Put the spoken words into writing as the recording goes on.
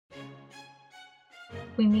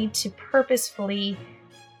We need to purposefully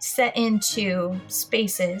set into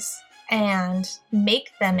spaces and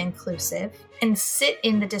make them inclusive and sit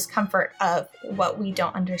in the discomfort of what we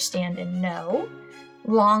don't understand and know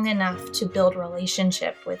long enough to build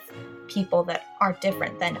relationship with people that are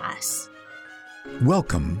different than us.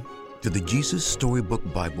 Welcome to the Jesus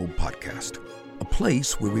Storybook Bible Podcast, a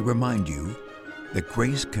place where we remind you that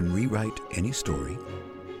grace can rewrite any story,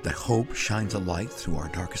 that hope shines a light through our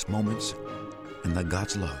darkest moments, and that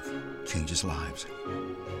God's love changes lives.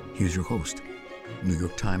 Here's your host, New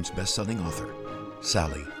York Times bestselling author,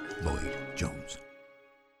 Sally Lloyd-Jones.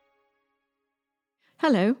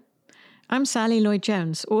 Hello, I'm Sally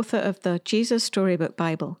Lloyd-Jones, author of the Jesus Storybook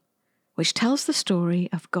Bible, which tells the story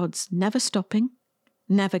of God's never stopping,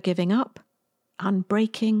 never giving up,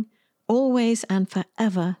 unbreaking, always and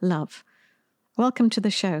forever love. Welcome to the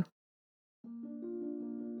show.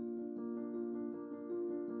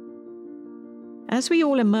 As we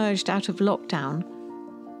all emerged out of lockdown,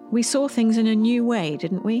 we saw things in a new way,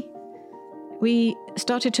 didn't we? We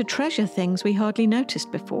started to treasure things we hardly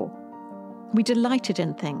noticed before. We delighted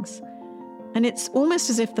in things. And it's almost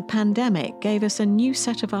as if the pandemic gave us a new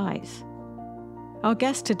set of eyes. Our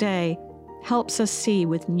guest today helps us see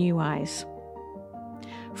with new eyes.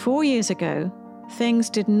 4 years ago, things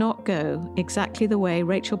did not go exactly the way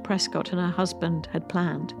Rachael Prescott and her husband had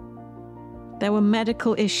planned. There were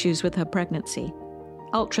medical issues with her pregnancy,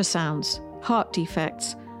 ultrasounds, heart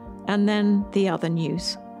defects, and then the other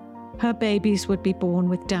news. Her babies would be born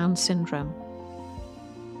with Down syndrome.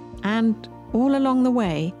 And all along the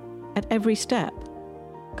way, at every step,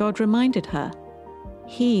 God reminded her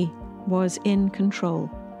He was in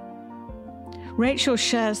control. Rachael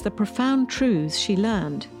shares the profound truths she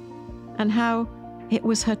learned and how it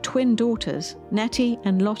was her twin daughters, Nettie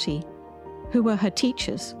and Lottie, who were her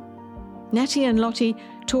teachers. Nettie and Lottie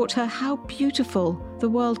taught her how beautiful the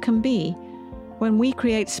world can be when we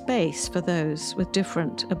create space for those with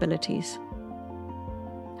different abilities.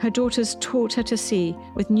 Her daughters taught her to see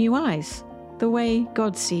with new eyes, the way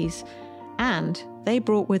God sees, and they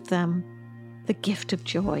brought with them the gift of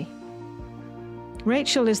joy.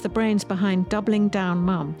 Rachael is the brains behind Doubling Down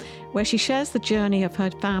Mum, where she shares the journey of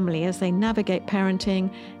her family as they navigate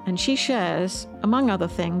parenting, and she shares, among other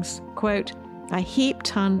things, quote, a heap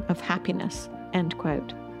ton of happiness, end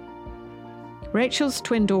quote. Rachael's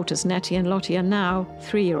twin daughters, Nettie and Lottie, are now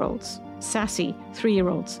 3-year-olds, sassy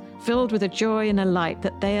 3-year-olds, filled with a joy and a light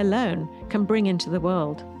that they alone can bring into the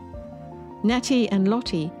world. Nettie and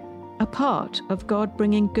Lottie are part of God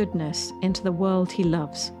bringing goodness into the world He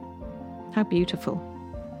loves. How beautiful.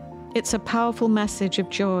 It's a powerful message of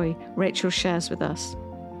joy Rachael shares with us.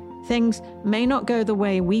 Things may not go the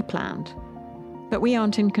way we planned, but we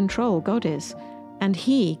aren't in control, God is, and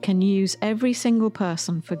He can use every single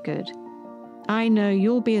person for good. I know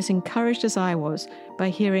you'll be as encouraged as I was by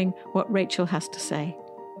hearing what Rachael has to say.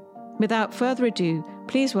 Without further ado,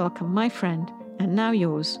 please welcome my friend, and now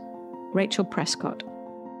yours, Rachael Prescott.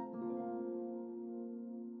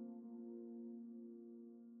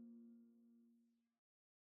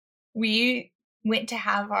 We went to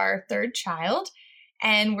have our third child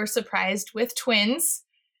and were surprised with twins,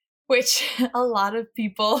 which a lot of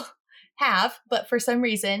people have, but for some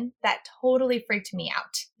reason that totally freaked me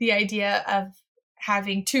out. The idea of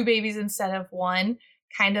having 2 babies instead of 1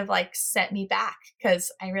 kind of like set me back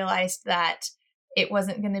because I realized that it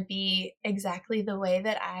wasn't going to be exactly the way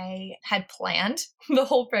that I had planned the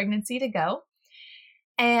whole pregnancy to go.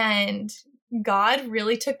 And God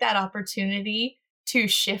really took that opportunity to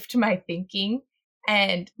shift my thinking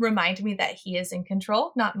and remind me that He is in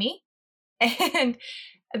control, not me. And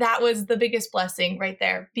that was the biggest blessing right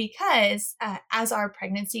there because as our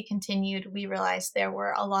pregnancy continued, we realized there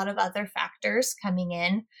were a lot of other factors coming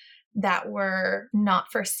in that were not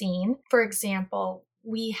foreseen. For example,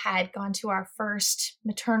 we had gone to our first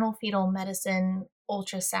maternal fetal medicine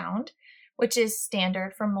ultrasound, which is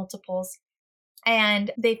standard for multiples.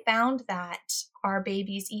 And they found that our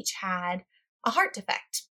babies each had a heart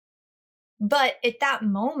defect. But at that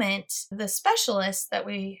moment, the specialist that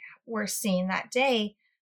we were seeing that day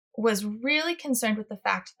was really concerned with the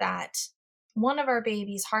fact that one of our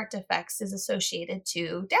baby's heart defects is associated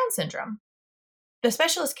to Down syndrome. The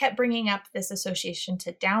specialist kept bringing up this association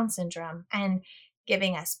to Down syndrome and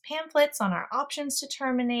giving us pamphlets on our options to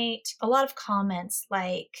terminate, a lot of comments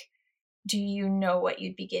like, do you know what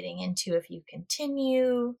you'd be getting into if you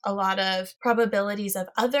continue? A lot of probabilities of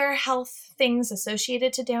other health things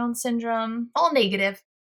associated to Down syndrome, all negative.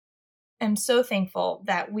 I'm so thankful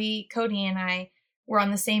that Cody and I, were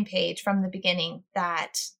on the same page from the beginning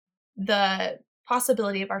that the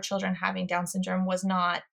possibility of our children having Down syndrome was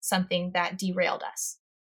not something that derailed us.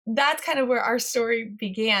 that's kind of where our story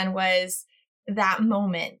began, was that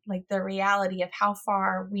moment, like the reality of how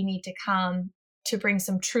far we need to come to bring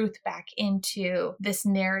some truth back into this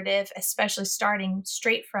narrative, especially starting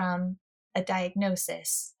straight from a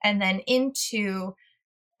diagnosis and then into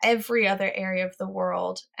every other area of the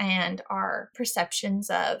world and our perceptions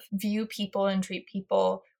of view people and treat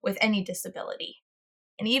people with any disability.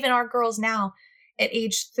 And even our girls now at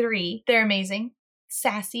age 3, they're amazing,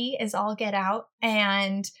 sassy as all get out,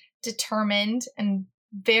 and determined and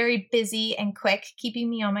very busy and quick, keeping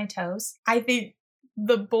me on my toes. I think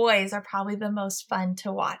the boys are probably the most fun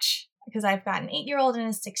to watch because I've got an 8-year-old and a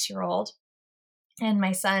 6-year-old, and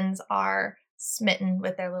my sons are smitten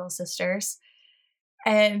with their little sisters.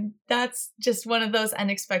 And that's just one of those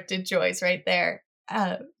unexpected joys right there.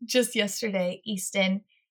 Just yesterday, Easton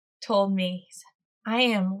told me, he said, I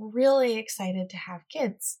am really excited to have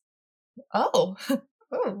kids. Oh,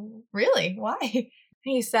 really? Why?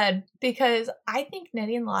 He said, because I think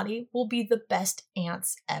Nettie and Lottie will be the best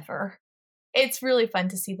aunts ever. It's really fun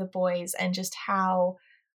to see the boys and just how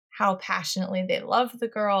passionately they love the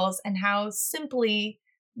girls and how simply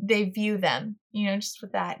they view them, just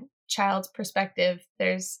with that child's perspective.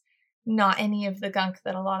 There's not any of the gunk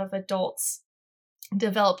that a lot of adults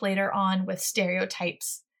develop later on with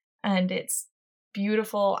stereotypes, and it's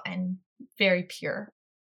beautiful and very pure.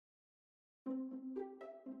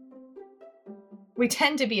 We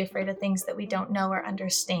tend to be afraid of things that we don't know or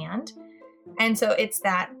understand. And so it's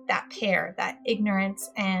that pair, that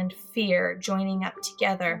ignorance and fear joining up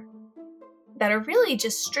together, that are really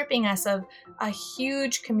just stripping us of a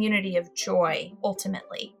huge community of joy,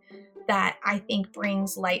 ultimately, that I think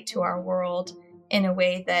brings light to our world in a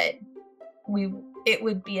way that it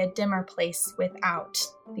would be a dimmer place without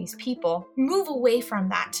these people. Move away from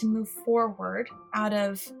that to move forward out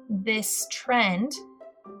of this trend.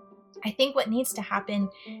 I think what needs to happen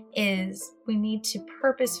is we need to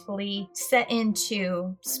purposefully set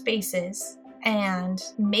into spaces and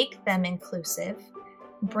make them inclusive,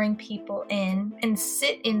 bring people in and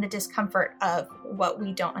sit in the discomfort of what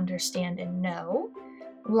we don't understand and know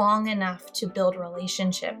long enough to build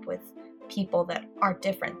relationship with people that are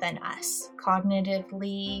different than us,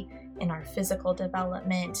 cognitively, in our physical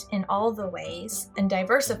development, in all the ways, and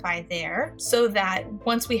diversify there, so that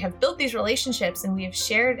once we have built these relationships and we have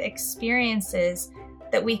shared experiences,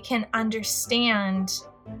 that we can understand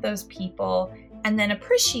those people and then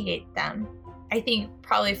appreciate them. I think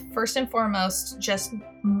probably first and foremost, just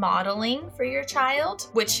modeling for your child,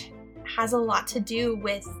 which has a lot to do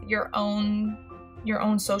with your own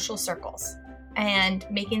social circles, and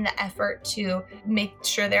making the effort to make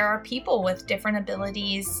sure there are people with different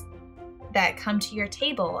abilities that come to your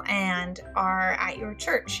table and are at your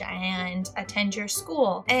church and attend your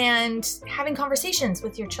school, and having conversations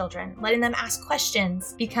with your children, letting them ask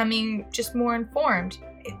questions, becoming just more informed.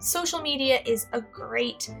 Social media is a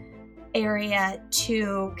great area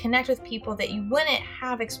to connect with people that you wouldn't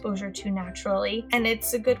have exposure to naturally. And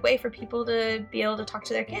it's a good way for people to be able to talk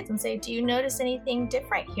to their kids and say, do you notice anything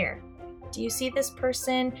different here? Do you see this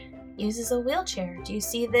person uses a wheelchair? Do you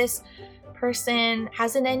see this person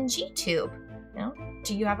has an NG tube?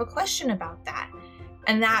 Do you have a question about that?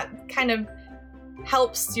 And that kind of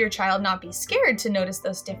helps your child not be scared to notice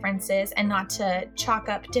those differences and not to chalk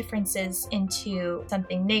up differences into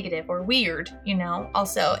something negative or weird,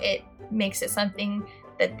 Also, it makes it something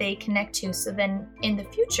that they connect to. So then in the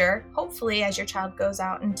future, hopefully, as your child goes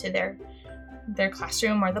out into their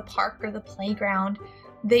classroom or the park or the playground,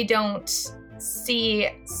 they don't see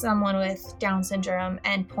someone with Down syndrome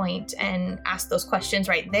and point and ask those questions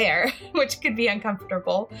right there, which could be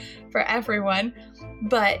uncomfortable for everyone.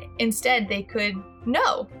 But instead they could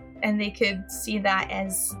know, and they could see that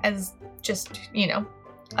as just,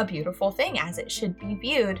 a beautiful thing, as it should be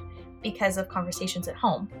viewed because of conversations at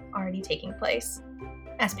home already taking place.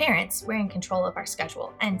 As parents, we're in control of our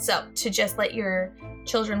schedule. And so to just let your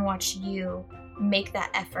children watch you make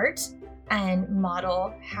that effort and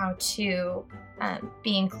model how to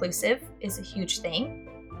be inclusive is a huge thing.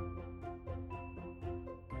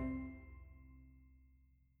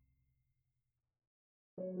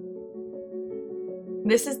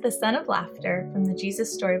 This is the Son of Laughter from the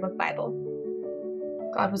Jesus Storybook Bible.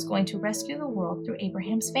 God was going to rescue the world through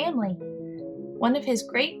Abraham's family. One of his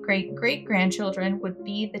great-great-great-grandchildren would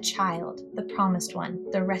be the child, the promised one,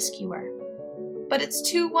 the rescuer. But it's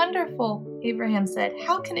too wonderful, Abraham said.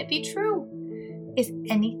 How can it be true? Is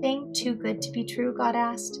anything too good to be true? God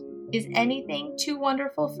asked. Is anything too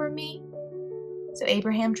wonderful for me? So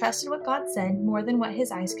Abraham trusted what God said more than what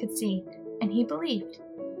his eyes could see, and he believed.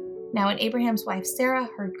 Now when Abraham's wife Sarah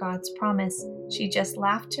heard God's promise, she just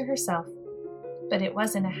laughed to herself. but it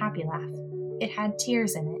wasn't a happy laugh. It had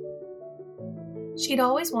tears in it. She'd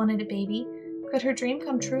always wanted a baby. Could her dream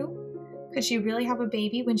come true? Could she really have a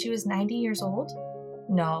baby when she was 90 years old?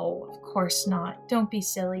 No, of course not. Don't be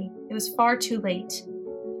silly. It was far too late.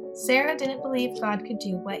 Sarah didn't believe God could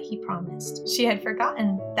do what he promised. She had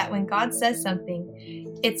forgotten that when God says something,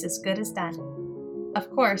 it's as good as done.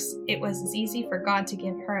 Of course, it was as easy for God to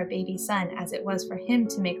give her a baby son as it was for him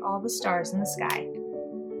to make all the stars in the sky.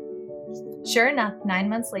 Sure enough, 9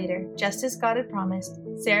 months later, just as God had promised,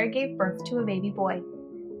 Sarah gave birth to a baby boy.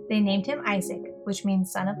 They named him Isaac, which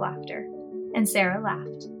means son of laughter, and Sarah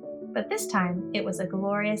laughed. But this time, it was a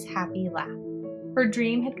glorious, happy laugh. Her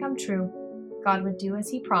dream had come true. God would do as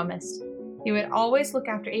he promised. He would always look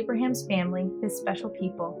after Abraham's family, his special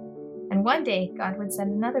people. And one day, God would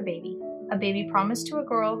send another baby, a baby promised to a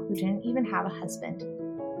girl who didn't even have a husband.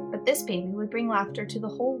 But this baby would bring laughter to the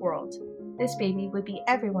whole world. This baby would be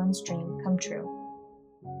everyone's dream come true.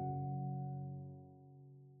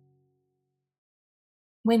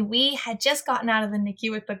 When we had just gotten out of the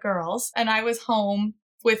NICU with the girls, and I was home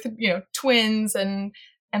with, twins and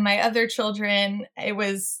my other children, it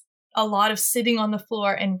was a lot of sitting on the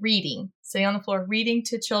floor and reading. Sitting on the floor, reading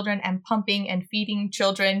to children and pumping and feeding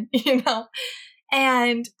children,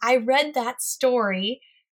 And I read that story,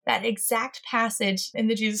 that exact passage in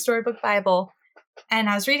the Jesus Storybook Bible, and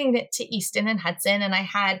I was reading it to Easton and Hudson, and I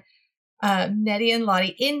had Nettie and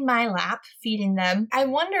Lottie in my lap feeding them. I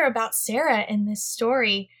wonder about Sarah in this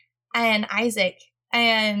story and Isaac,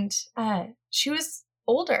 and she was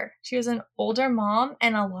older. She was an older mom,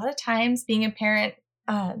 and a lot of times being a parent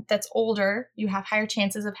that's older, you have higher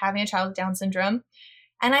chances of having a child with Down syndrome.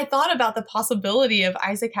 And I thought about the possibility of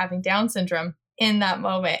Isaac having Down syndrome in that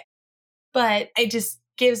moment. But it just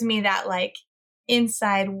gives me that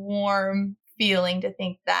inside warm feeling to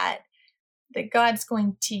think that God's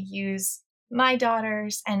going to use my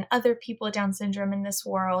daughters and other people with Down syndrome in this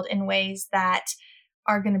world in ways that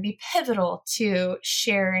are going to be pivotal to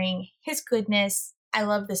sharing his goodness. I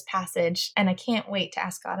love this passage, and I can't wait to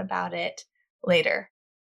ask God about it later.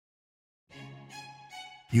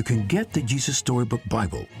 You can get the Jesus Storybook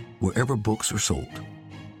Bible wherever books are sold.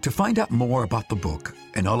 To find out more about the book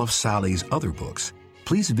and all of Sally's other books,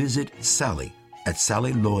 please visit Sally at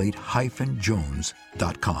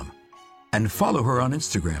SallyLloyd-Jones.com and follow her on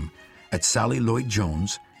Instagram at Sally Lloyd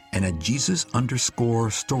Jones and at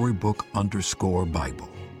Jesus_Storybook_Bible.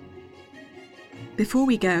 Before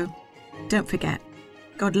we go, don't forget,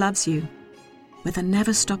 God loves you with a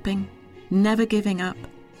never stopping, never giving up,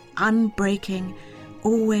 unbreaking,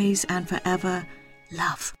 always and forever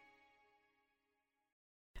love.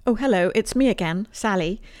 Oh, hello, it's me again,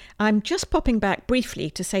 Sally. I'm just popping back briefly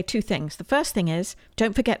to say two things. The first thing is,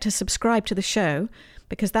 don't forget to subscribe to the show,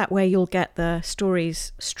 because that way you'll get the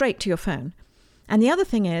stories straight to your phone. And the other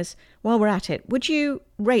thing is, while we're at it, would you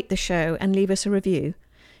rate the show and leave us a review?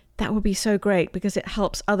 That would be so great, because it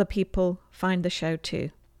helps other people find the show too.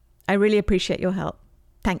 I really appreciate your help.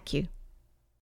 Thank you.